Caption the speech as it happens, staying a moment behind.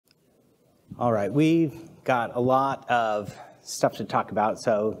All right, we've got a lot of stuff to talk about,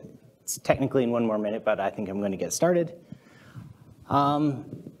 so it's technically in one more minute, but I think I'm going to get started. Hi,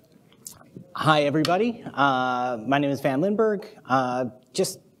 everybody. My name is Lindberg.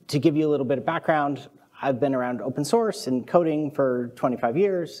 Just to give you a little bit of background, I've been around open source and coding for 25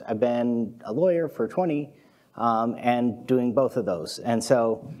 years. I've been a lawyer for 20, and doing both of those. And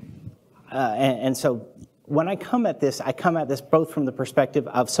so when I come at this both from the perspective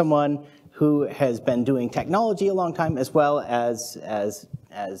of someone who has been doing technology a long time, as well as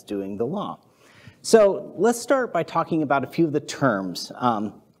doing the law. So let's start by talking about a few of the terms.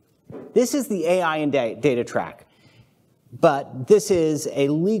 This is the AI and data track, but this is a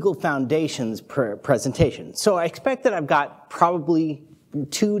legal foundations presentation. So I expect that I've got probably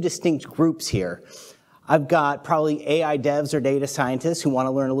two distinct groups here. I've got probably AI devs or data scientists who want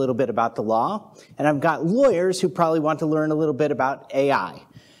to learn a little bit about the law, and I've got lawyers who probably want to learn a little bit about AI.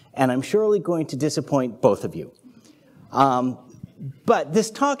 And I'm surely going to disappoint both of you. But this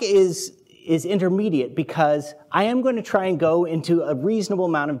talk is intermediate because I am going to try and go into a reasonable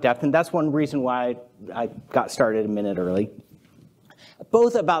amount of depth, and that's one reason why I got started a minute early,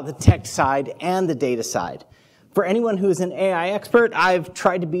 both about the tech side and the data side. For anyone who is an AI expert, I've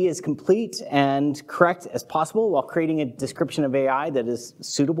tried to be as complete and correct as possible while creating a description of AI that is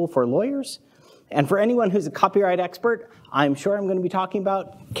suitable for lawyers. And for anyone who's a copyright expert, I'm sure I'm going to be talking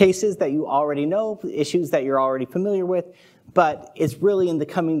about cases that you already know, issues that you're already familiar with, but it's really in the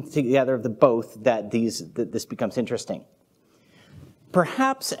coming together of the both that this becomes interesting.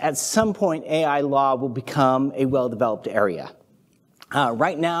 Perhaps at some point AI law will become a well-developed area.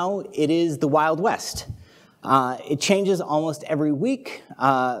 Right now, it is the Wild West. It changes almost every week,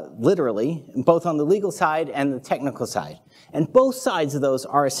 literally, both on the legal side and the technical side. And both sides of those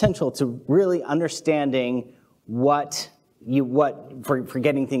are essential to really understanding for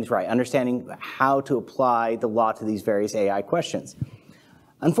getting things right, understanding how to apply the law to these various AI questions.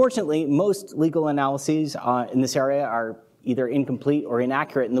 Unfortunately, most legal analyses in this area are either incomplete or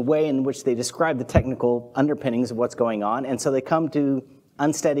inaccurate in the way in which they describe the technical underpinnings of what's going on, and so they come to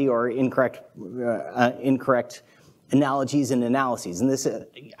unsteady or incorrect analogies and analyses. And this,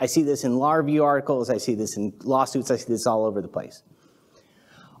 I see this in law review articles, I see this in lawsuits, I see this all over the place.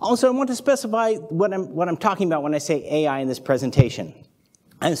 Also, I want to specify what I'm talking about when I say AI in this presentation.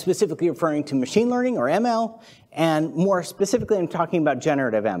 I'm specifically referring to machine learning, or ML, and more specifically, I'm talking about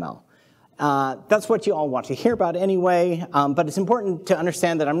generative ML. That's what you all want to hear about anyway, but it's important to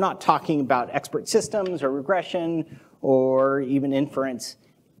understand that I'm not talking about expert systems or regression or even inference.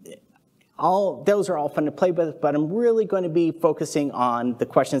 Those are all fun to play with, but I'm really going to be focusing on the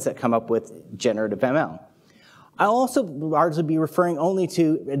questions that come up with generative ML. I'll also largely be referring only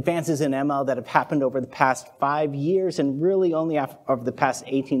to advances in ML that have happened over the past 5 years and really only over the past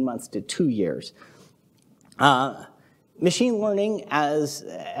 18 months to 2 years. Machine learning as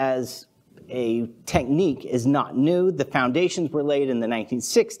a technique is not new. The foundations were laid in the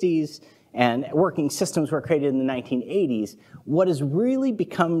 1960s, and working systems were created in the 1980s. What has really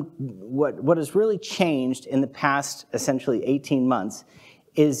changed in the past, essentially 18 months,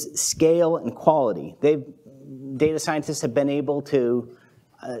 is scale and quality. Data scientists have been able to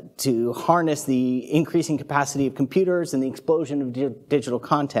harness the increasing capacity of computers and the explosion of digital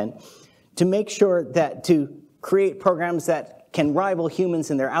content to make sure to create programs that can rival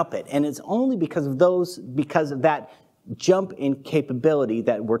humans in their output. And it's only because of that jump in capability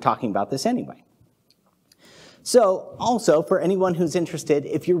that we're talking about this anyway. So also, for anyone who's interested,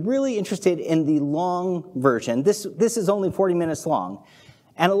 if you're really interested in the long version, this is only 40 minutes long.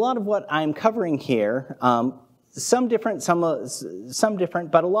 And a lot of what I'm covering here, some different,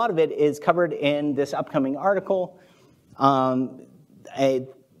 but a lot of it is covered in this upcoming article.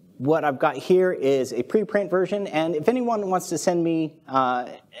 What I've got here is a preprint version, and if anyone wants to send me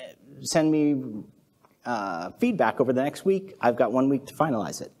feedback over the next week, I've got 1 week to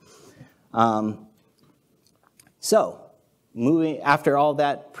finalize it. So, after all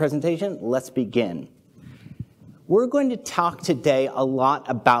that presentation, let's begin. We're going to talk today a lot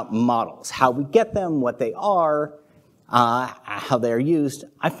about models, how we get them, what they are, how they're used.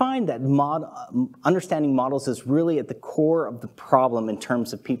 I find that understanding models is really at the core of the problem in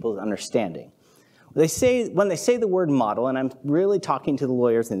terms of people's understanding. When they say the word model, and I'm really talking to the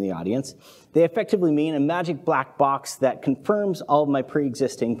lawyers in the audience, they effectively mean a magic black box that confirms all of my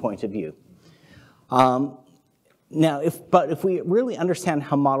pre-existing point of view. But if we really understand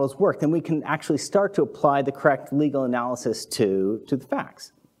how models work, then we can actually start to apply the correct legal analysis to the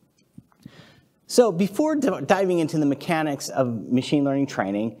facts. So before diving into the mechanics of machine learning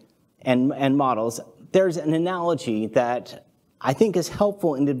training and models, there's an analogy that I think is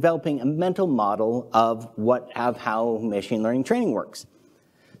helpful in developing a mental model of how machine learning training works.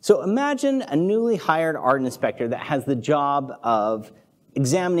 So imagine a newly hired art inspector that has the job of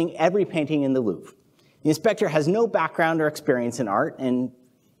examining every painting in the Louvre. The inspector has no background or experience in art, and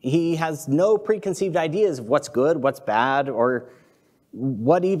he has no preconceived ideas of what's good, what's bad, or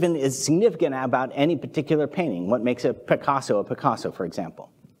what even is significant about any particular painting, what makes a Picasso, for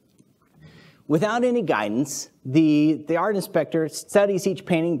example. Without any guidance, the art inspector studies each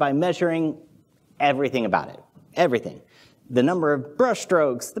painting by measuring everything about it, everything. The number of brush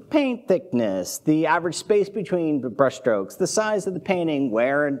strokes, the paint thickness, the average space between the brush strokes, the size of the painting,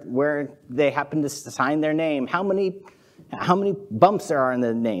 where they happen to sign their name, how many bumps there are in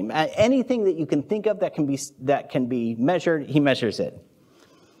the name. Anything that you can think of that can be measured, he measures it.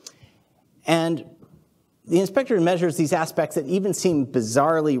 And the inspector measures these aspects that even seem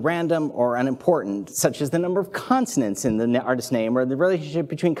bizarrely random or unimportant, such as the number of consonants in the artist's name or the relationship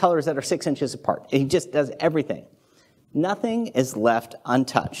between colors that are 6 inches apart. He just does everything. Nothing is left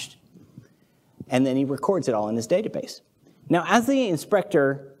untouched. And then he records it all in his database. Now, as the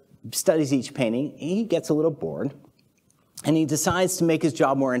inspector studies each painting, he gets a little bored, and he decides to make his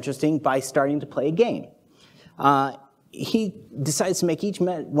job more interesting by starting to play a game. He decides to make each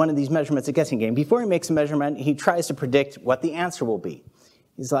one of these measurements a guessing game. Before he makes a measurement, he tries to predict what the answer will be.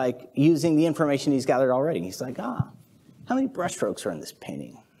 He's like, using the information he's gathered already. He's like, how many brushstrokes are in this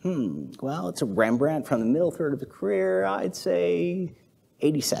painting? Well, it's a Rembrandt from the middle third of the career, I'd say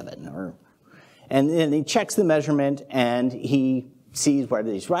 87. And then he checks the measurement, and he sees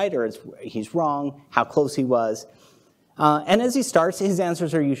whether he's right or he's wrong, how close he was. And as he starts, his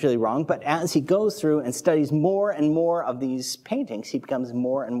answers are usually wrong, but as he goes through and studies more and more of these paintings, he becomes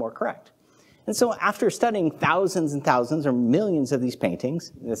more and more correct. And so after studying thousands and thousands or millions of these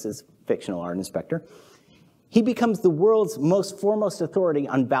paintings, this is fictional art inspector, he becomes the world's foremost authority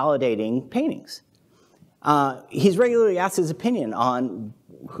on validating paintings. He's regularly asked his opinion on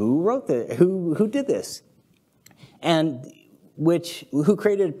who wrote this, who did this, and who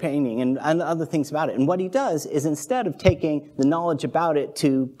created a painting and other things about it. And what he does is, instead of taking the knowledge about it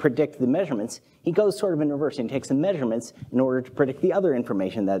to predict the measurements, he goes sort of in reverse and takes the measurements in order to predict the other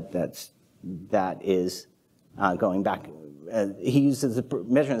information that is going back. He uses the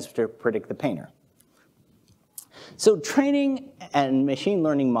measurements to predict the painter. So training and machine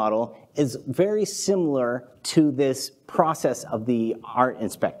learning model is very similar to this process of the art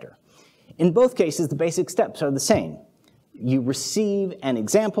inspector. In both cases, the basic steps are the same. You receive an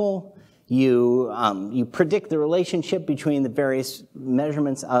example, you predict the relationship between the various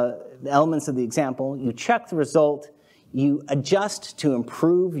measurements, elements of the example, you check the result, you adjust to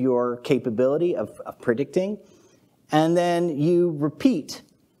improve your capability of predicting, and then you repeat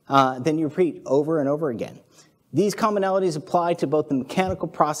over and over again. These commonalities apply to both the mechanical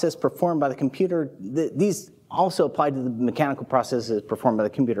process performed by the computer. These also apply to the mechanical processes performed by the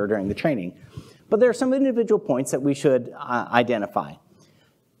computer during the training. But there are some individual points that we should identify.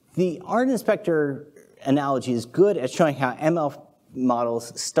 The art inspector analogy is good at showing how ML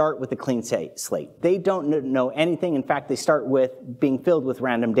models start with a clean slate. They don't know anything. In fact, they start with being filled with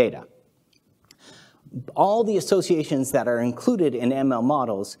random data. All the associations that are included in ML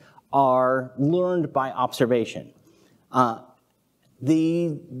models are learned by observation.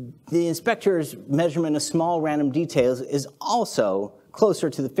 The inspector's measurement of small random details is also closer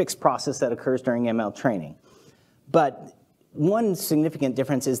to the fixed process that occurs during ML training. But one significant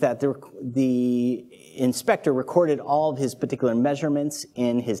difference is that the inspector recorded all of his particular measurements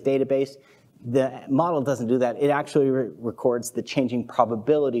in his database. The model doesn't do that. It actually records the changing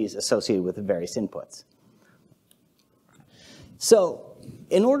probabilities associated with the various inputs. So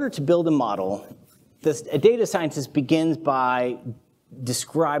in order to build a model, a data scientist begins by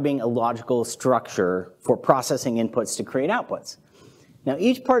describing a logical structure for processing inputs to create outputs. Now,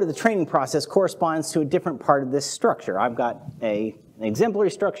 each part of the training process corresponds to a different part of this structure. I've got an exemplary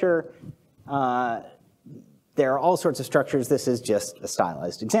structure. There are all sorts of structures. This is just a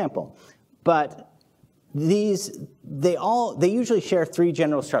stylized example. But they usually share three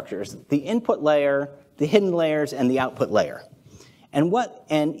general structures: the input layer, the hidden layers, and the output layer. And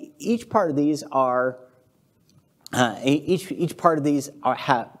each part of these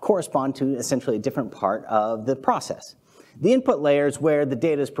correspond to essentially a different part of the process. The input layer is where the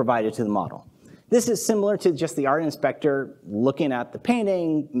data is provided to the model. This is similar to just the art inspector looking at the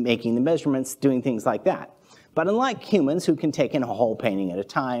painting, making the measurements, doing things like that. But unlike humans, who can take in a whole painting at a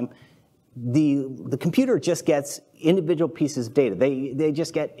time, the computer just gets individual pieces of data. They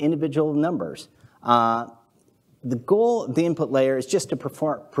just get individual numbers. the goal of the input layer is just to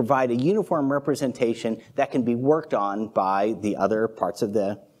provide a uniform representation that can be worked on by the other parts of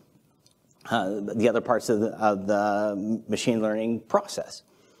the machine learning process.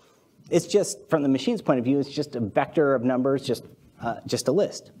 It's just, from the machine's point of view, it's just a vector of numbers, just a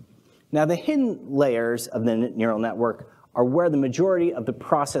list. Now, the hidden layers of the neural network are where the majority of the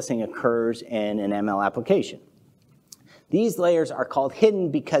processing occurs in an ML application. These layers are called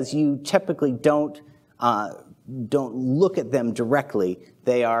hidden because you typically don't look at them directly.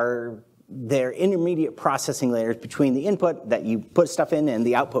 They're intermediate processing layers between the input that you put stuff in and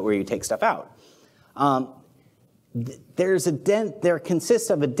the output where you take stuff out. There consists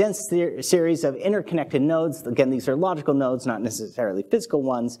of a dense series of interconnected nodes. Again, these are logical nodes, not necessarily physical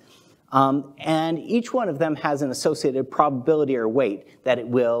ones. And each one of them has an associated probability or weight that it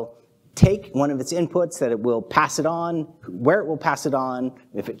will take one of its inputs, that it will pass it on, where it will pass it on,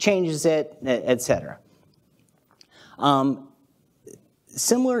 if it changes it, et cetera.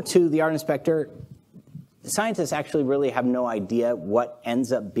 Similar to the art inspector, scientists actually really have no idea what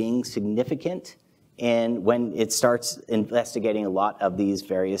ends up being significant when it starts investigating a lot of these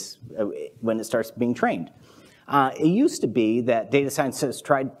various, when it starts being trained. It used to be that data scientists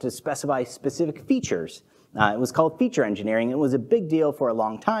tried to specify specific features. It was called feature engineering. It was a big deal for a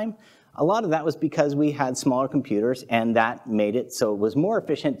long time. A lot of that was because we had smaller computers, and that made it so it was more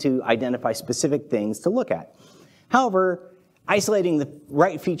efficient to identify specific things to look at. However, isolating the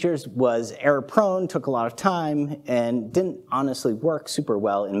right features was error-prone, took a lot of time, and didn't honestly work super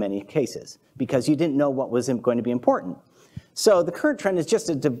well in many cases because you didn't know what was going to be important. So the current trend is just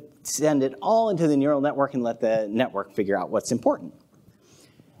to send it all into the neural network and let the network figure out what's important.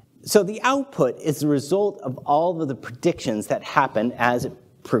 So the output is the result of all of the predictions that happen as it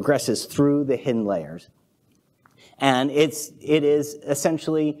progresses through the hidden layers. And it is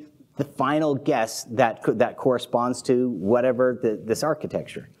essentially the final guess that corresponds to whatever this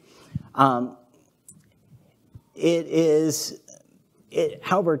architecture. However,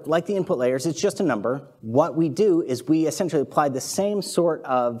 like the input layers, it's just a number. What we do is we essentially apply the same sort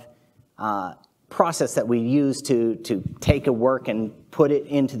of process that we use to take a work and put it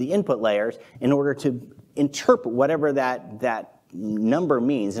into the input layers in order to interpret whatever that number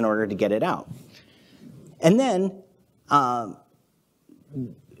means in order to get it out. And then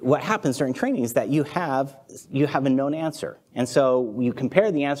what happens during training is that you have a known answer. And so you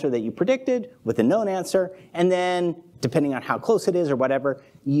compare the answer that you predicted with the known answer, and then depending on how close it is or whatever,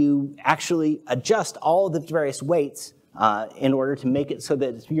 you actually adjust all the various weights in order to make it so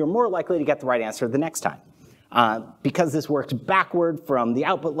that you're more likely to get the right answer the next time. Because this works backward from the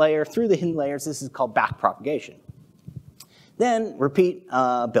output layer through the hidden layers, this is called backpropagation. Then repeat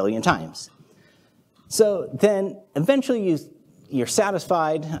a billion times. So then eventually you're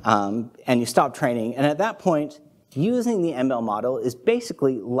satisfied and you stop training, and at that point, using the ML model is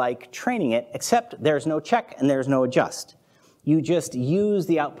basically like training it, except there's no check and there's no adjust. You just use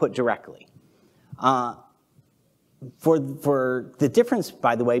the output directly. For the difference,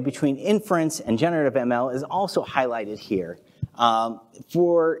 by the way, between inference and generative ML is also highlighted here.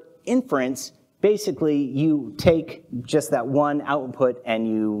 For inference, basically you take just that one output and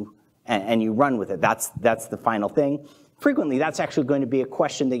you run with it. That's the final thing. Frequently, that's actually going to be a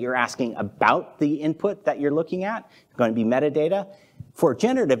question that you're asking about the input that you're looking at. It's going to be metadata. For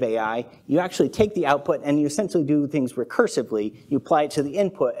generative AI, you actually take the output and you essentially do things recursively. You apply it to the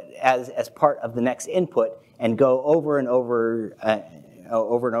input as part of the next input and go over and over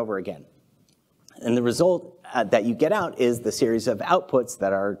again. And the result that you get out is the series of outputs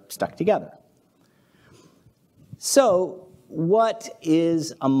that are stuck together. So what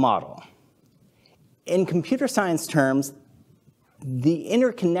is a model? In computer science terms, the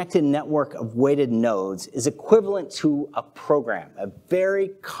interconnected network of weighted nodes is equivalent to a program, a very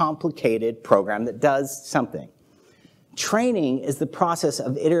complicated program that does something. Training is the process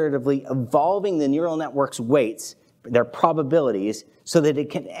of iteratively evolving the neural network's weights, their probabilities, so that it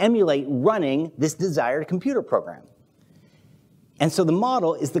can emulate running this desired computer program. And so the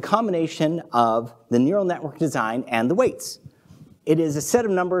model is the combination of the neural network design and the weights. It is a set of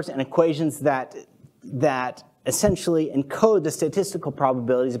numbers and equations that essentially encode the statistical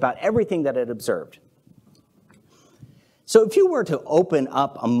probabilities about everything that it observed. So if you were to open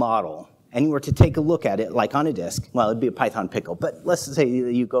up a model and you were to take a look at it, like on a disk, well, it'd be a Python pickle, but let's say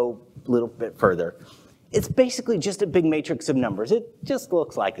you go a little bit further. It's basically just a big matrix of numbers. It just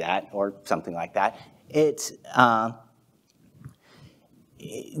looks like that, or something like that. It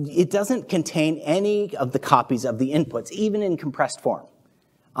doesn't contain any of the copies of the inputs, even in compressed form.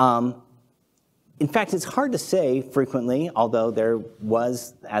 In fact, it's hard to say frequently, although there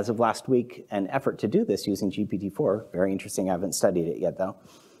was, as of last week, an effort to do this using GPT-4. Very interesting. I haven't studied it yet, though.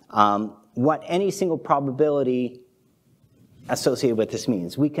 What any single probability associated with this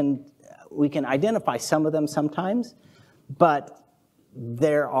means. We can identify some of them sometimes, but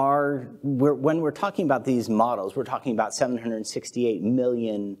when we're talking about these models, we're talking about 768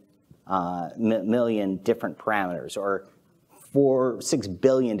 million different parameters, or 6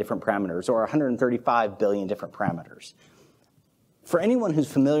 billion different parameters, or 135 billion different parameters. For anyone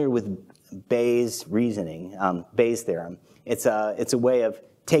who's familiar with Bayes reasoning, Bayes' theorem, it's a way of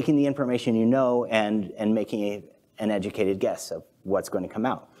taking the information you know and making an educated guess of what's going to come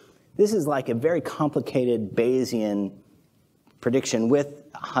out. This is like a very complicated Bayesian prediction with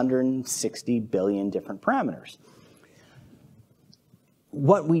 160 billion different parameters.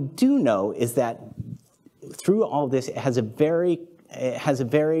 What we do know is that through all of this, it has a very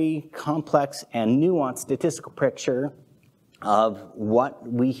complex and nuanced statistical picture of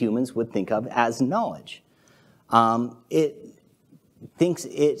what we humans would think of as knowledge. It thinks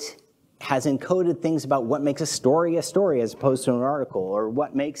it has encoded things about what makes a story as opposed to an article, or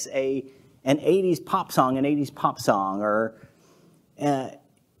what makes an 80s pop song an 80s pop song, and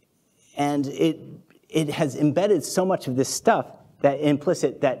it has embedded so much of this stuff that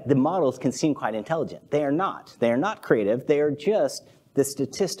implicit that the models can seem quite intelligent. They are not. They are not creative. They are just the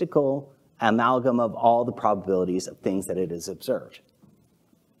statistical amalgam of all the probabilities of things that it has observed.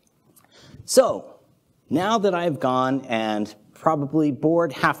 So now that I've gone and probably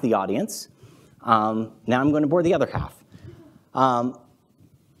bored half the audience, now I'm going to bore the other half.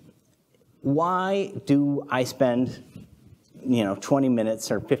 Why do I spend 20 minutes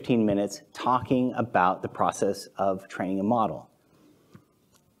or 15 minutes talking about the process of training a model?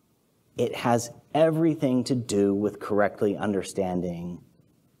 It has everything to do with correctly understanding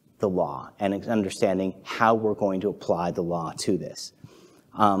the law and understanding how we're going to apply the law to this.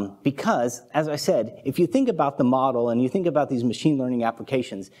 Because, as I said, if you think about the model and you think about these machine learning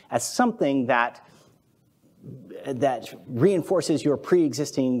applications as something that reinforces your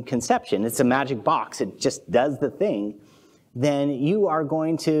pre-existing conception, it's a magic box, it just does the thing, then you are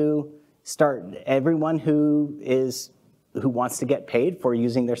going to start, everyone who wants to get paid for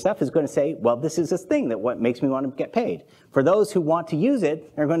using their stuff is going to say, well, this is this thing that what makes me want to get paid. For those who want to use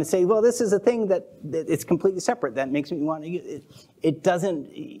it, they're going to say, well, this is a thing that it's completely separate that makes me want to use it. It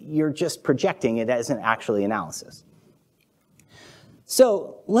doesn't, you're just projecting, it isn't actually analysis.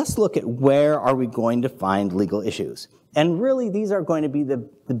 So let's look at where are we going to find legal issues. And really, these are going to be the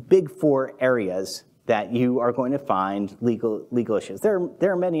big four areas that you are going to find legal issues. There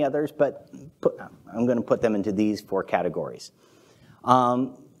are many others, but I'm going to put them into these four categories.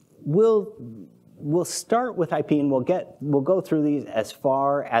 We'll start with IP, and we'll go through these as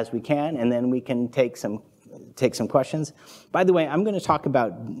far as we can, and then we can take some questions. By the way, I'm going to talk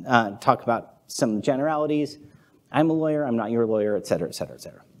about some generalities. I'm a lawyer. I'm not your lawyer, et cetera, et cetera, et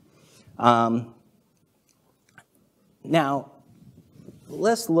cetera. Now,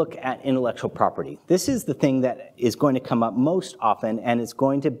 let's look at intellectual property. This is the thing that is going to come up most often, and it's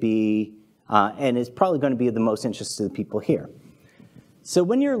going to be, and it's probably going to be of the most interest to the people here. So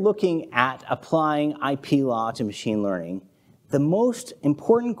when you're looking at applying IP law to machine learning, the most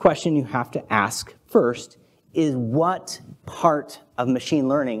important question you have to ask first is what part of machine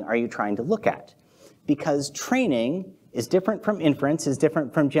learning are you trying to look at? Because training is different from inference, is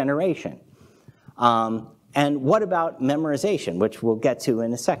different from generation. And what about memorization, which we'll get to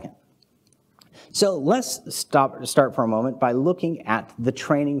in a second? So let's start for a moment by looking at the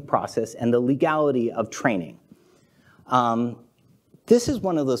training process and the legality of training. This is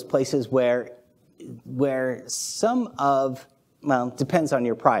one of those places where some of, well, depends on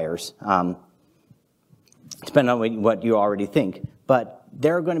your priors, depending on what you already think, but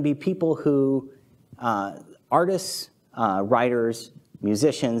there are going to be people who, artists, writers,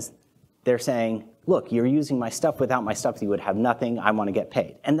 musicians, they're saying, look, you're using my stuff. Without my stuff, you would have nothing. I want to get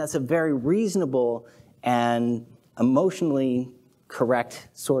paid. And that's a very reasonable and emotionally correct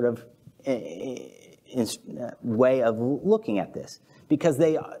sort of way of looking at this, because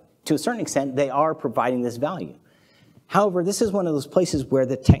they, to a certain extent, they are providing this value. However, this is one of those places where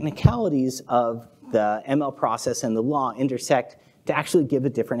the technicalities of the ML process and the law intersect to actually give a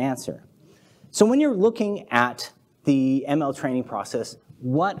different answer. So when you're looking at the ML training process,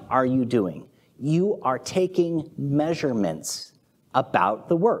 what are you doing? You are taking measurements about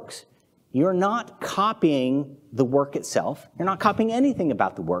the works. You're not copying the work itself. You're not copying anything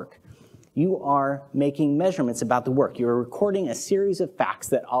about the work. You are making measurements about the work. You're recording a series of facts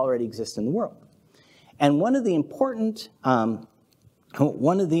that already exist in the world. And one of the important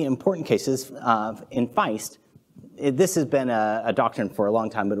One of the important cases in Feist, this has been a doctrine for a long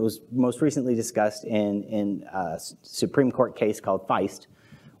time, but it was most recently discussed in a Supreme Court case called Feist,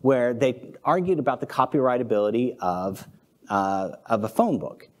 where they argued about the copyrightability of a phone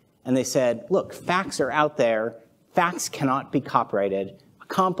book. And they said, look, facts are out there. Facts cannot be copyrighted. A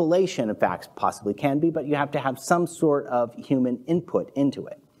compilation of facts possibly can be, but you have to have some sort of human input into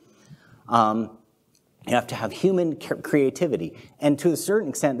it. You have to have human creativity. And to a certain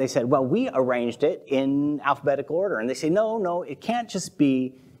extent, they said, well, we arranged it in alphabetical order. And they say, no, it can't just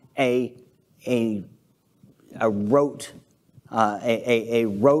be a rote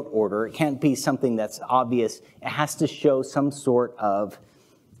order. It can't be something that's obvious. It has to show some sort of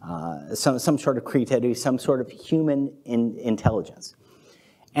creativity, some sort of human intelligence.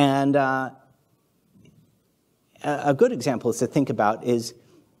 And a good example is to think about is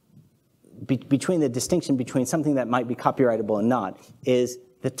between the distinction between something that might be copyrightable and not is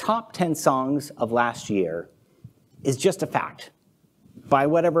the top 10 songs of last year is just a fact. By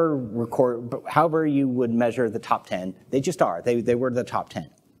whatever however you would measure the top 10, they just are. They were the top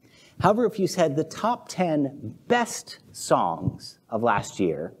 10. However, if you said the top 10 best songs of last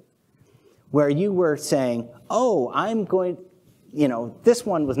year, where you were saying, oh, I'm going, this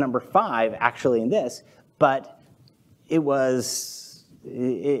one was number 5 actually in this, but it was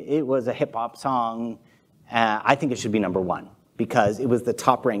a hip-hop song. I think it should be number 1 because it was the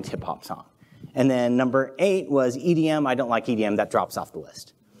top-ranked hip-hop song. And then number 8 was EDM. I don't like EDM. That drops off the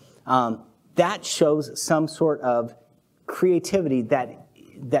list. That shows some sort of creativity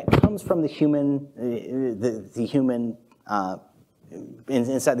that comes from the human, the human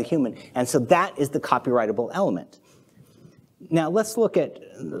inside the human. And so that is the copyrightable element. Now let's look at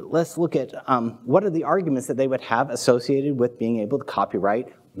what are the arguments that they would have associated with being able to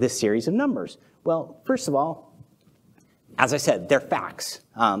copyright this series of numbers. Well, first of all, as I said, they're facts.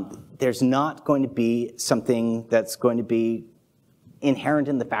 There's not going to be something that's going to be inherent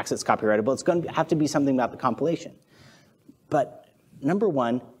in the facts that's copyrightable. It's going to have to be something about the compilation. But number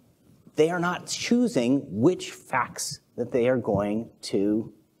 1, they are not choosing which facts that they are going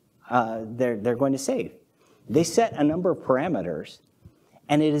to they're going to save. They set a number of parameters,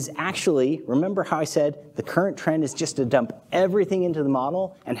 and it is actually, remember how I said the current trend is just to dump everything into the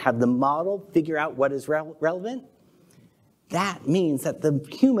model and have the model figure out what is relevant? That means that the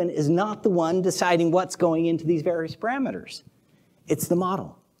human is not the one deciding what's going into these various parameters. It's the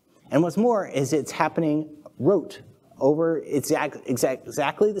model. And what's more is it's happening rote over, it's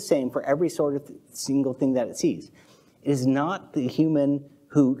exactly the same for every sort of single thing that it sees. It is not the human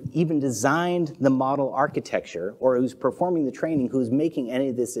who even designed the model architecture or who's performing the training who's making any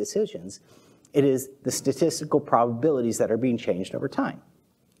of these decisions. It is the statistical probabilities that are being changed over time.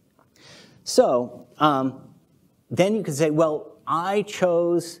 So then you could say, well, I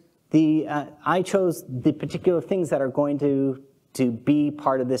chose the particular things that are going to be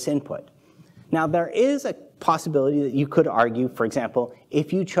part of this input. Now there is a possibility that you could argue, for example,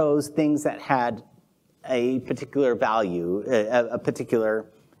 if you chose things that had a particular value, a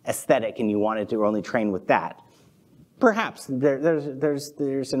particular aesthetic, and you wanted to only train with that, perhaps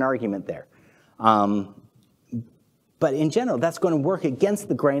there's an argument there. But in general, that's going to work against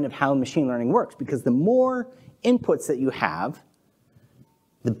the grain of how machine learning works, because the more inputs that you have,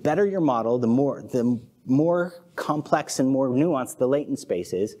 the better your model, the more complex and more nuanced the latent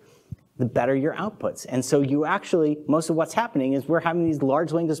space is, the better your outputs. And so you actually, most of what's happening is we're having these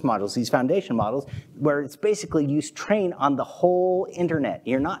large language models, these foundation models, where it's basically you train on the whole internet.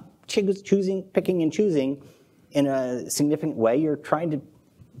 You're not picking and choosing in a significant way. You're trying to,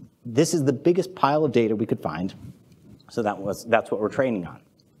 this is the biggest pile of data we could find. So that's what we're training on.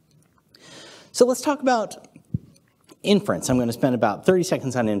 So let's talk about inference. I'm going to spend about 30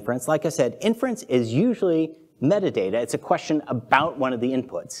 seconds on inference. Like I said, inference is usually metadata. It's a question about one of the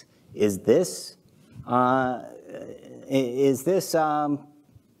inputs. Is this, what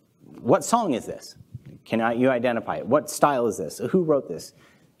song is this? Can you identify it? What style is this? Who wrote this?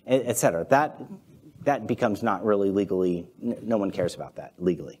 Et cetera. That becomes not really legally, no one cares about that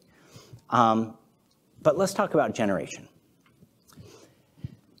legally. But let's talk about generation.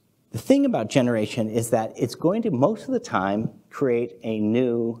 The thing about generation is that it's going to, most of the time, create a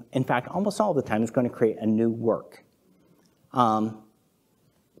new, in fact, almost all the time, it's going to create a new work.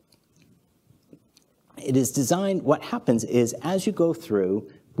 It is designed, what happens is, as you go through,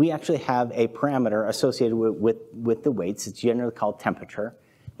 we actually have a parameter associated with the weights, it's generally called temperature,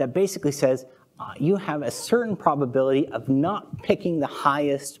 that basically says you have a certain probability of not picking the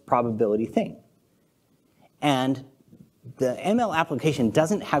highest probability thing. And the ML application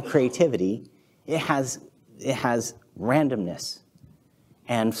doesn't have creativity, it has randomness.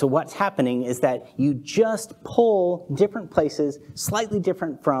 And so what's happening is that you just pull different places, slightly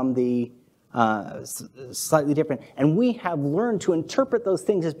different from the, slightly different. And we have learned to interpret those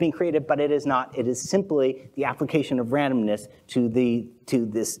things as being creative, but it is not. It is simply the application of randomness to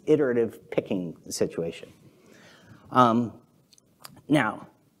this iterative picking situation. Now,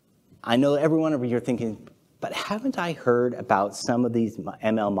 I know every one of you are thinking, but haven't I heard about some of these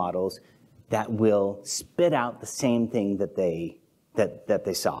ML models that will spit out the same thing that they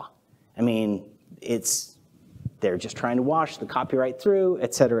saw? I mean, they're just trying to wash the copyright through,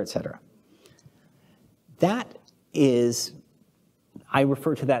 et cetera, et cetera. That is, I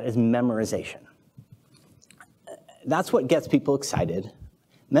refer to that as memorization. That's what gets people excited.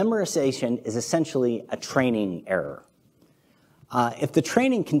 Memorization is essentially a training error. If the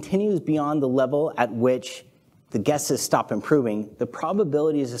training continues beyond the level at which the guesses stop improving, the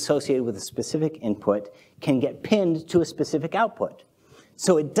probabilities associated with a specific input can get pinned to a specific output.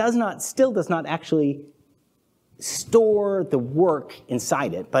 So it still does not actually store the work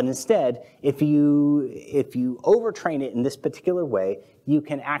inside it, but instead, if you overtrain it in this particular way, you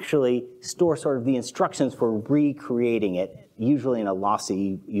can actually store sort of the instructions for recreating it, usually in a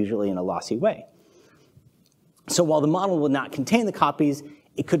lossy way. So while the model will not contain the copies,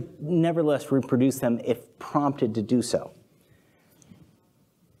 it could nevertheless reproduce them if prompted to do so.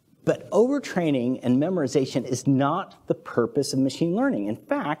 But overtraining and memorization is not the purpose of machine learning. In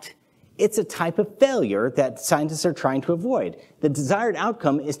fact, it's a type of failure that scientists are trying to avoid. The desired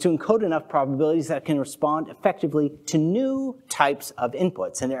outcome is to encode enough probabilities that can respond effectively to new types of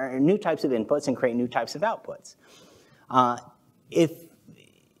inputs. And there are new types of inputs and create new types of outputs.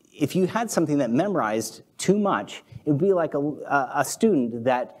 If you had something that memorized too much, it would be like a student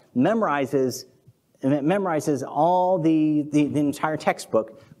that memorizes all the entire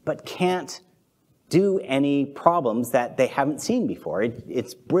textbook, but can't do any problems that they haven't seen before.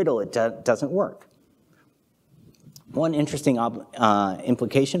 It's brittle, it doesn't work. One interesting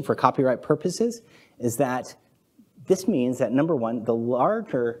implication for copyright purposes is that this means that, number one,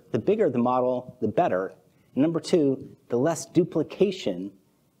 the bigger the model, the better. And number two, the less duplication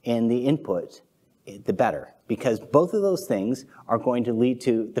in the input, the better. Because both of those things are going to lead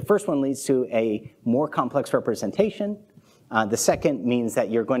to, the first one leads to a more complex representation. The second means that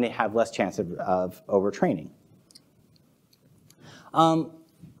you're going to have less chance of overtraining.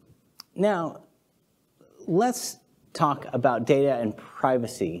 Now, let's talk about data and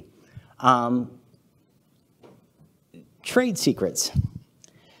privacy. Trade secrets.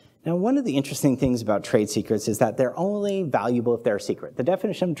 Now, one of the interesting things about trade secrets is that they're only valuable if they're a secret. The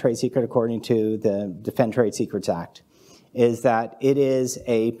definition of trade secret, according to the Defend Trade Secrets Act, is that it is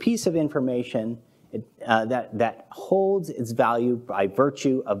a piece of information that holds its value by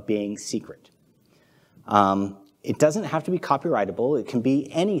virtue of being secret. It doesn't have to be copyrightable. It can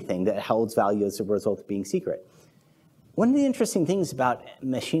be anything that holds value as a result of being secret. One of the interesting things about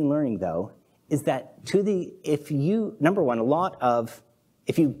machine learning, though, is that number one,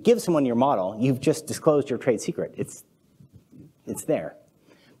 if you give someone your model, you've just disclosed your trade secret. It's there.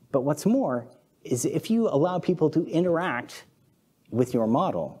 But what's more is if you allow people to interact with your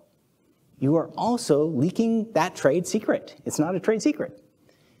model, you are also leaking that trade secret. It's not a trade secret.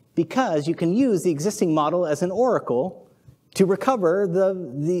 Because you can use the existing model as an oracle to recover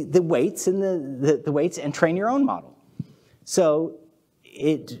the weights and the weights and train your own model. So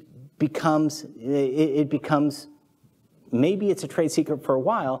it becomes maybe it's a trade secret for a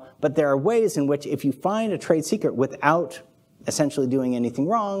while, but there are ways in which if you find a trade secret without essentially doing anything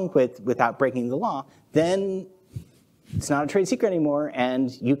wrong, without breaking the law, then it's not a trade secret anymore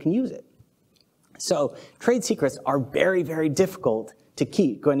and you can use it. So trade secrets are very, very difficult to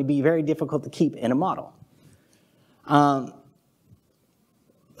keep, going to be very difficult to keep in a model.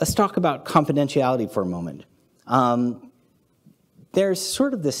 Let's talk about confidentiality for a moment. There's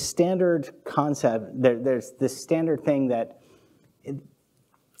sort of this standard concept, there's this standard thing that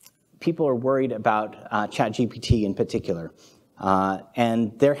people are worried about ChatGPT in particular.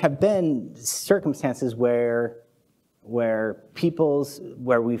 And there have been circumstances where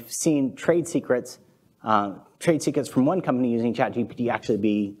we've seen trade secrets from one company using ChatGPT actually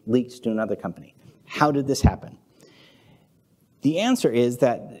be leaked to another company. How did this happen? The answer is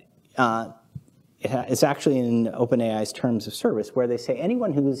that it's actually in OpenAI's terms of service, where they say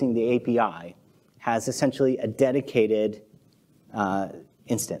anyone who's using the API has essentially a dedicated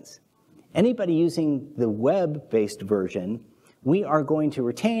instance. Anybody using the web-based version, we are going to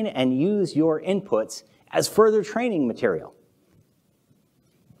retain and use your inputs as further training material.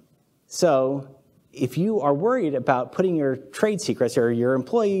 So if you are worried about putting your trade secrets or your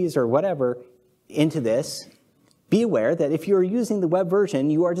employees or whatever into this, be aware that if you're using the web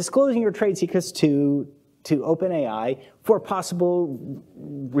version, you are disclosing your trade secrets to OpenAI for possible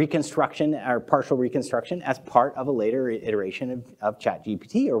reconstruction or partial reconstruction as part of a later iteration of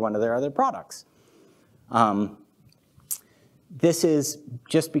ChatGPT or one of their other products. This is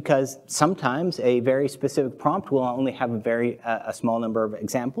just because sometimes a very specific prompt will only have a small number of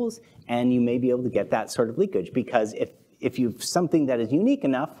examples, and you may be able to get that sort of leakage, because if you've something that is unique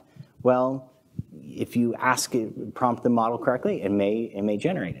enough, well, if you prompt the model correctly, it may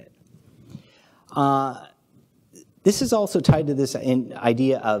generate it. This is also tied to this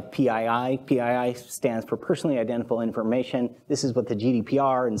idea of PII. PII stands for personally identifiable information. This is what the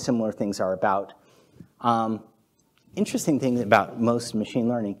GDPR and similar things are about. Interesting thing about most machine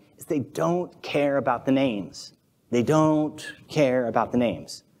learning is they don't care about the names. They don't care about the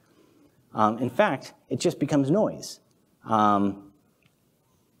names. In fact, it just becomes noise. And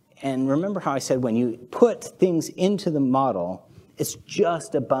remember how I said when you put things into the model, it's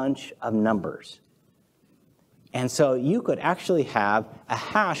just a bunch of numbers. And so you could actually have a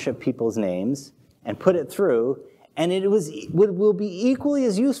hash of people's names and put it through, and it will be equally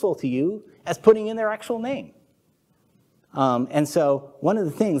as useful to you as putting in their actual name. And so one of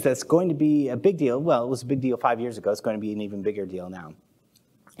the things that's going to be a big deal, well, it was a big deal 5 years ago, it's going to be an even bigger deal now,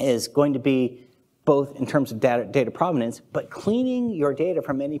 is going to be both in terms of data provenance, but cleaning your data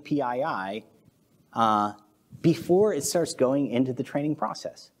from any PII before it starts going into the training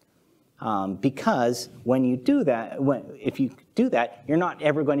process. Because when you do that, if you do that, you're not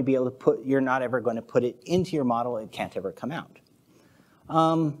ever going to be able to put it into your model. It can't ever come out.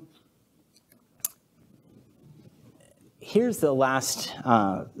 Here's the last.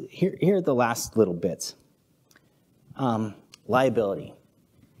 Here are the last little bits. Liability.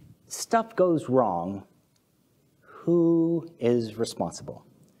 Stuff goes wrong. Who is responsible?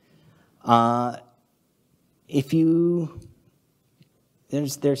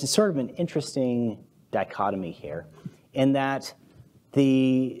 There's a sort of an interesting dichotomy here, in that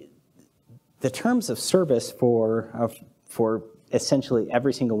the terms of service for essentially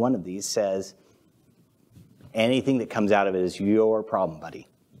every single one of these says anything that comes out of it is your problem, buddy.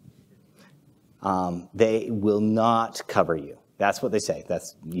 They will not cover you. That's what they say.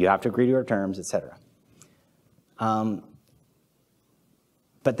 You have to agree to our terms, et cetera.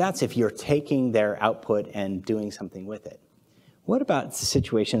 But that's if you're taking their output and doing something with it. What about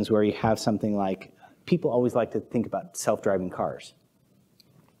situations where you have something like, people always like to think about self-driving cars.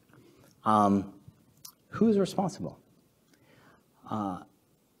 Who's responsible? It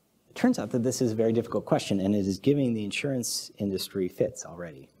turns out that this is a very difficult question, and it is giving the insurance industry fits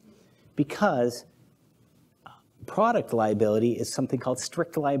already. Because product liability is something called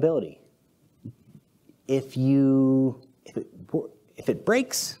strict liability. If it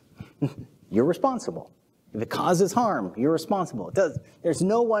breaks, you're responsible. If it causes harm, you're responsible. There's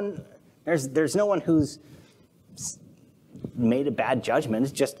no one who's made a bad judgment.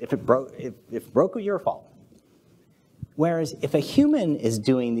 It's just if it broke, your fault. Whereas if a human is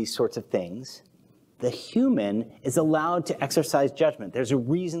doing these sorts of things, the human is allowed to exercise judgment. There's a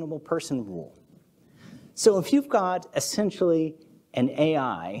reasonable person rule. So if you've got essentially an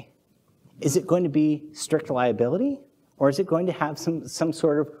AI, is it going to be strict liability, or is it going to have some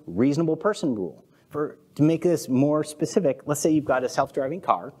sort of reasonable person rule? To make this more specific, let's say you've got a self-driving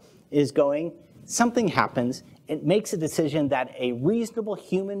car, something happens, it makes a decision that a reasonable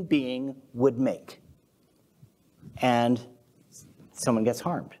human being would make, and someone gets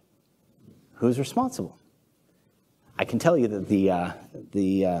harmed. Who's responsible? I can tell you that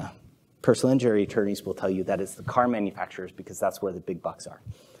the personal injury attorneys will tell you that it's the car manufacturers, because that's where the big bucks are.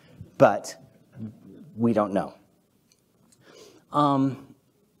 But we don't know.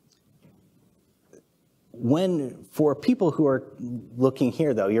 For people who are looking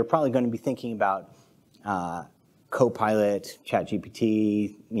here, though, you're probably going to be thinking about Copilot,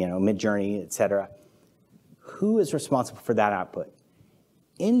 ChatGPT, Midjourney, et cetera. Who is responsible for that output?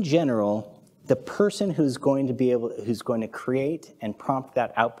 In general, the person who's going to create and prompt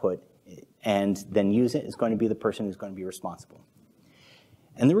that output and then use it is going to be the person who's going to be responsible.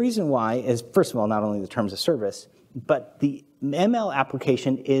 And the reason why is, first of all, not only the terms of service, but the ML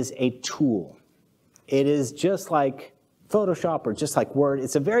application is a tool. It is just like Photoshop or just like Word.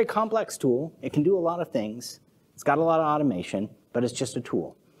 It's a very complex tool. It can do a lot of things. It's got a lot of automation, but it's just a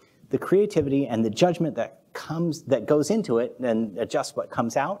tool. The creativity and the judgment that goes into it and adjusts what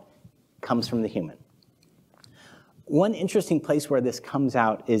comes out comes from the human. One interesting place where this comes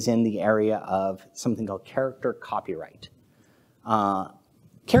out is in the area of something called character copyright.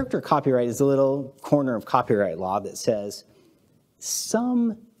 Character copyright is a little corner of copyright law that says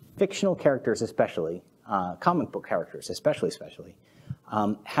some fictional characters especially, comic book characters, especially,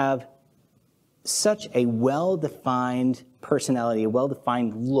 have such a well-defined personality, a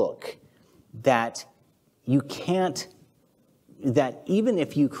well-defined look that you can't, that even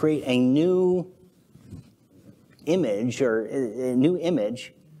if you create a new image or a new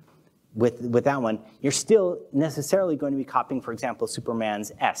image with that one, you're still necessarily going to be copying, for example,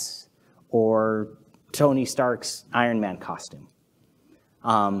 Superman's S or Tony Stark's Iron Man costume.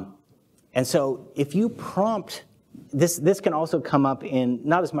 And so if you prompt, this can also come up in,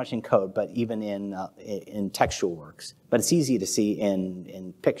 not as much in code, but even in textual works, but it's easy to see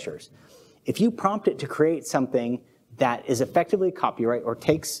in pictures. If you prompt it to create something that is effectively copyright or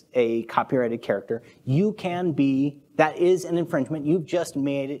takes a copyrighted character, you can be, that is an infringement. You've just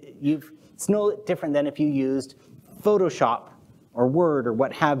made it, it's no different than if you used Photoshop or Word or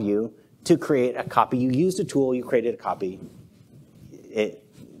what have you to create a copy. You used a tool, you created a copy,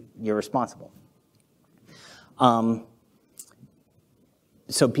 you're responsible.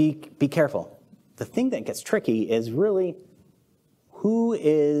 So be careful. The thing that gets tricky is really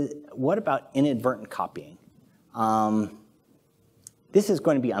what about inadvertent copying? This is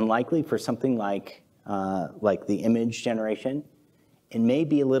going to be unlikely for something like the image generation. It may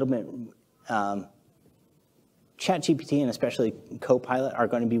be a little bit, ChatGPT and especially Copilot are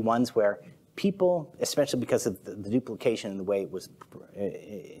going to be ones where people, especially because of the duplication in the way it was,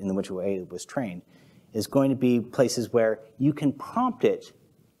 in which way it was trained, is going to be places where you can prompt it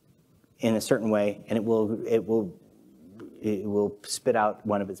in a certain way and it will spit out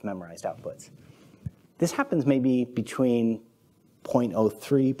one of its memorized outputs. This happens maybe between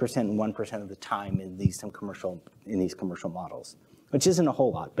 0.03% and 1% of the time in these commercial models, which isn't a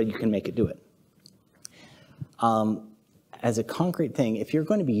whole lot, but you can make it do it. As a concrete thing, if you're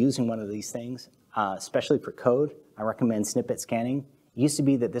going to be using one of these things, especially for code, I recommend snippet scanning. It used to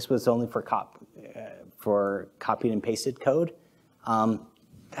be that this was only for copied and pasted code.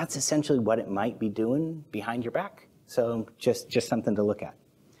 That's essentially what it might be doing behind your back. So just something to look at.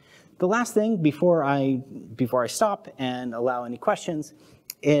 The last thing before I stop and allow any questions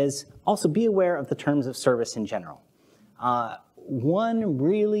is also be aware of the terms of service in general. One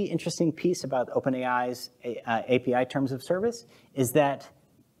really interesting piece about OpenAI's API terms of service is that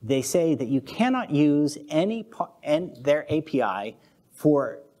they say that you cannot use their API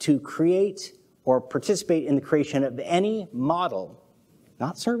to create or participate in the creation of any model,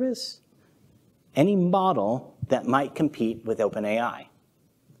 not service, any model that might compete with OpenAI.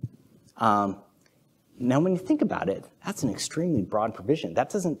 Now, when you think about it, that's an extremely broad provision. That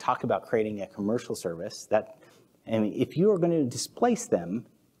doesn't talk about creating a commercial service. And if you are going to displace them,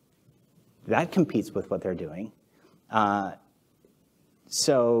 that competes with what they're doing.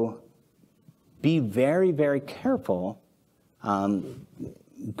 So be very, very careful.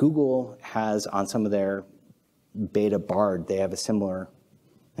 Google has on some of their beta Bard, they have a similar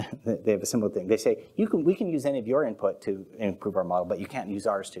thing. They say we can use any of your input to improve our model, but you can't use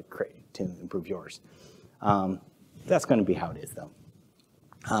ours to improve yours. That's going to be how it is, though.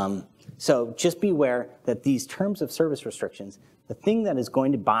 So just be aware that these terms of service restrictions, the thing that is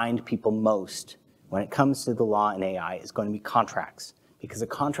going to bind people most when it comes to the law and AI is going to be contracts, because a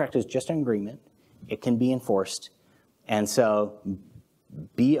contract is just an agreement. It can be enforced, and so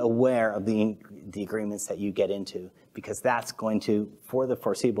be aware of the agreements that you get into, because that's going to, for the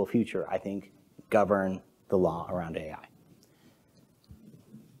foreseeable future, I think, govern the law around AI.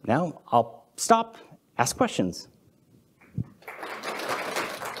 Now I'll stop, ask questions.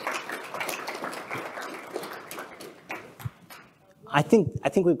 I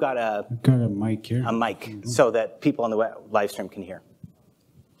think we've got a mic here. A mic, so that people on the live stream can hear.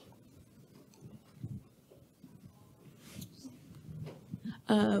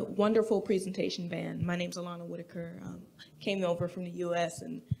 Wonderful presentation, Van. My name's Alana Whitaker. Came over from the U.S.,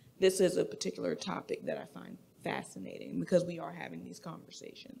 and this is a particular topic that I find fascinating because we are having these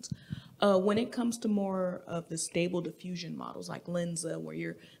conversations. When it comes to more of the stable diffusion models like Lensa, where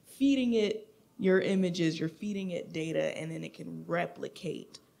you're feeding it your images, you're feeding it data, and then it can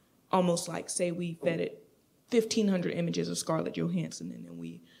replicate, almost like, say we fed it 1,500 images of Scarlett Johansson, and then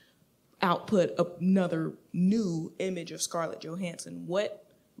we output another new image of Scarlett Johansson. What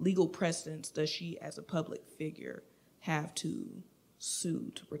legal precedence does she, as a public figure, have to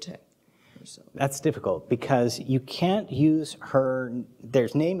sue to protect herself? That's difficult because you can't use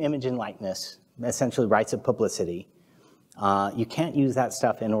there's name, image, and likeness, essentially rights of publicity. You can't use that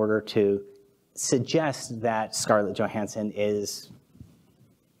stuff in order to suggest that Scarlett Johansson is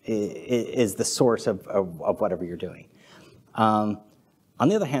the source of whatever you're doing. On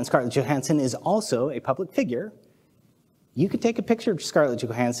the other hand, Scarlett Johansson is also a public figure. You could take a picture of Scarlett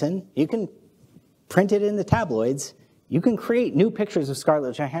Johansson, you can printed in the tabloids, you can create new pictures of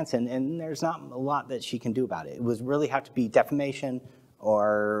Scarlett Johansson, and there's not a lot that she can do about it. It would really have to be defamation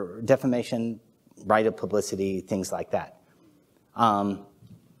or defamation, right of publicity, things like that.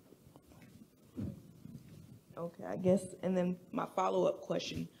 Okay, I guess, and then my follow-up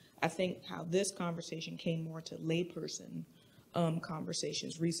question, I think how this conversation came more to layperson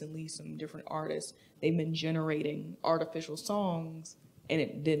conversations recently. Some different artists, they've been generating artificial songs, and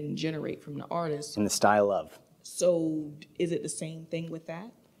it didn't generate from the artist. In the style of. So is it the same thing with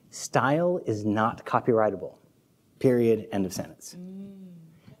that? Style is not copyrightable, period, end of sentence.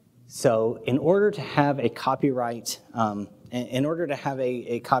 So in order to have a copyright,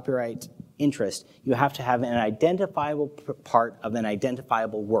 a copyright interest, you have to have an identifiable part of an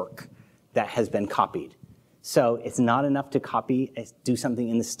identifiable work that has been copied. So it's not enough to do something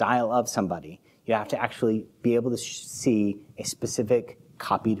in the style of somebody. You have to actually be able to see a specific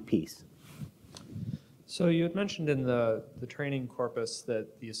copied piece. So you had mentioned in the training corpus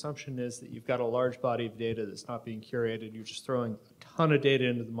that the assumption is that you've got a large body of data that's not being curated. You're just throwing a ton of data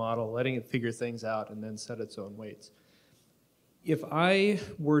into the model, letting it figure things out, and then set its own weights. If I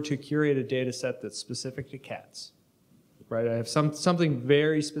were to curate a data set that's specific to cats, right? I have something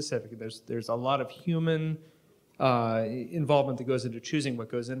very specific. There's a lot of human involvement that goes into choosing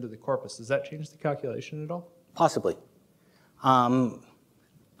what goes into the corpus. Does that change the calculation at all? Possibly. I'm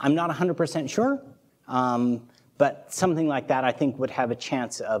not 100% sure. But something like that, I think, would have a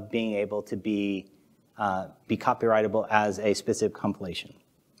chance of being able to be copyrightable as a specific compilation.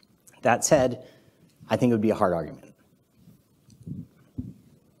 That said, I think it would be a hard argument.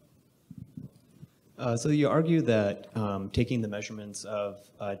 So you argue that taking the measurements of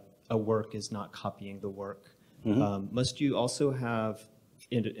a work is not copying the work. Mm-hmm. Must you also have,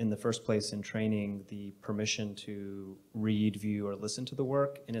 in the first place in training, the permission to read, view, or listen to the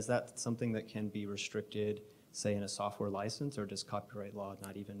work? And is that something that can be restricted, say, in a software license, or does copyright law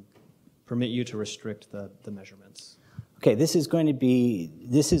not even permit you to restrict the measurements? Okay, this is going to be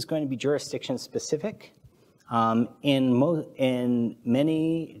jurisdiction specific. In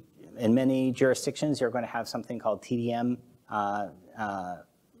many jurisdictions, you're going to have something called TDM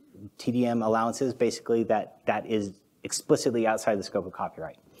allowances, basically that is explicitly outside the scope of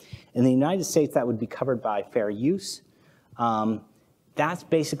copyright. In the United States, that would be covered by fair use. That's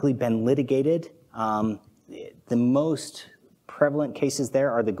basically been litigated. The most prevalent cases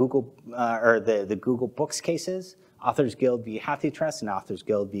there are the Google the Google Books cases, Authors Guild v. HathiTrust and Authors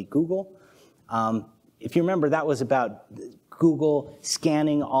Guild v. Google. If you remember, that was about Google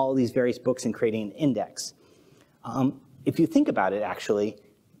scanning all these various books and creating an index. If you think about it, actually,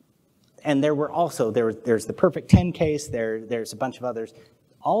 and there were also, there's the Perfect 10 case, there's a bunch of others.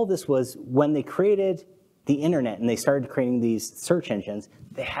 All of this was when they created the internet and they started creating these search engines,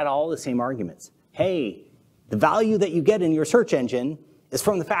 they had all the same arguments. Hey, the value that you get in your search engine is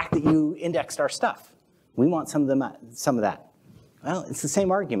from the fact that you indexed our stuff. We want some of that. Well, it's the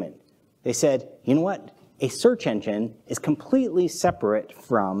same argument. They said, you know what? A search engine is completely separate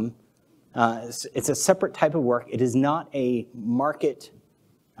from, it's a separate type of work. It is not a market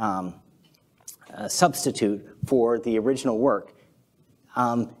substitute for the original work.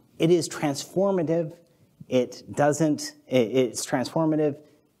 It is transformative. It's transformative.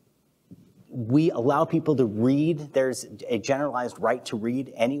 We allow people to read. There's a generalized right to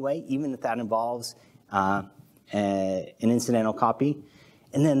read anyway, even if that involves an incidental copy.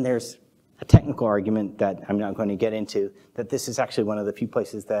 And then there's a technical argument that I'm not going to get into, that this is actually one of the few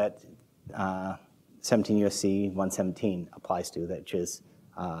places that 17 U.S.C. 117 applies to, that is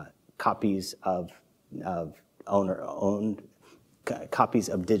copies of copies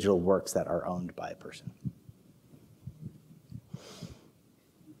of digital works that are owned by a person.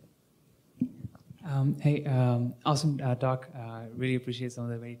 Hey, awesome talk. Really appreciate some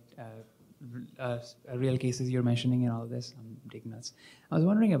of the very real cases you're mentioning and all of this. I'm taking notes. I was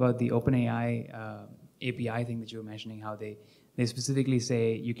wondering about the OpenAI API thing that you were mentioning, how they specifically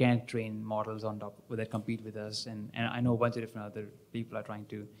say you can't train models on top that compete with us, and I know a bunch of different other people are trying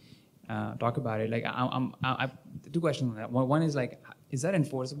to talk about it. Like, I two questions on that. One is like, is that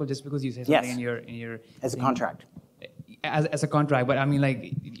enforceable just because you say something yes. in your as a contract? As a contract, but I mean,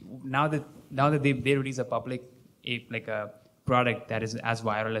 like, now that they release a public a product that is as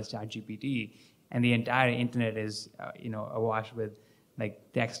viral as ChatGPT, and the entire internet is awash with like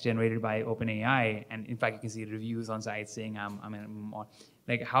text generated by OpenAI, and in fact you can see reviews on sites saying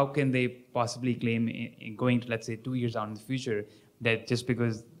like, how can they possibly claim going to, let's say, 2 years down in the future, that just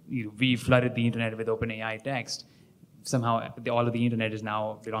because we flooded the internet with OpenAI text, somehow all of the internet is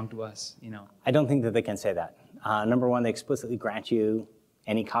now belong to us? I don't think that they can say that. Number one, they explicitly grant you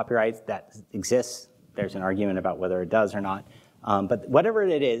any copyright that exists. There's an argument about whether it does or not. But whatever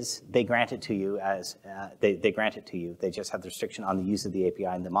it is, they grant it to you as, they grant it to you. They just have the restriction on the use of the API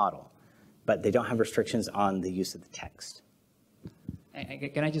and the model. But they don't have restrictions on the use of the text.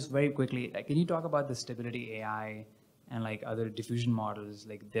 Can I just very quickly, can you talk about the stability AI and like other diffusion models,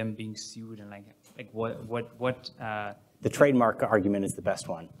 like them being sued and like what? The trademark argument is the best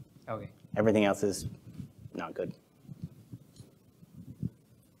one. Okay. Everything else is not good.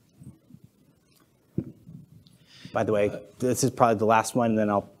 By the way, this is probably the last one, and then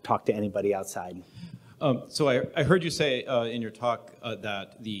I'll talk to anybody outside. So I heard you say in your talk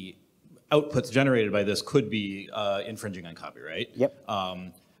that the outputs generated by this could be infringing on copyright. Yep.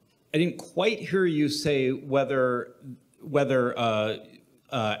 I didn't quite hear you say whether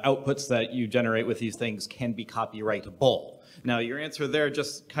outputs that you generate with these things can be copyrightable. Now, your answer there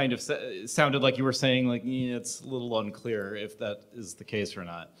just kind of sounded like you were saying, like, it's a little unclear if that is the case or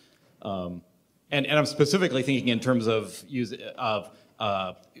not. And I'm specifically thinking in terms of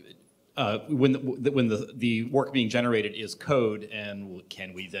when the work being generated is code, and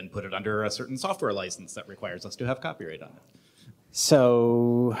can we then put it under a certain software license that requires us to have copyright on it?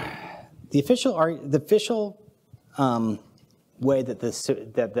 So the official way that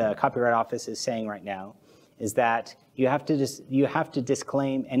the Copyright Office is saying right now is that you have to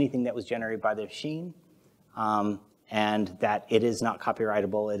disclaim anything that was generated by the machine, and that it is not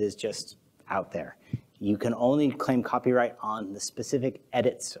copyrightable. It is just out there. You can only claim copyright on the specific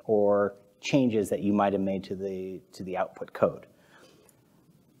edits or changes that you might have made to the output code.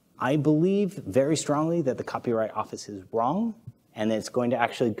 I believe very strongly that the Copyright Office is wrong, and it's going to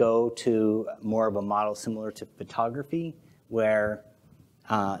actually go to more of a model similar to photography, where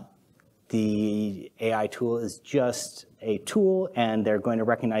the AI tool is just a tool, and they're going to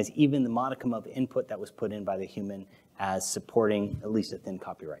recognize even the modicum of input that was put in by the human as supporting at least a thin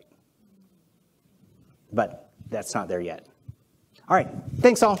copyright. But that's not there yet. All right,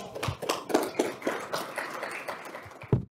 thanks all.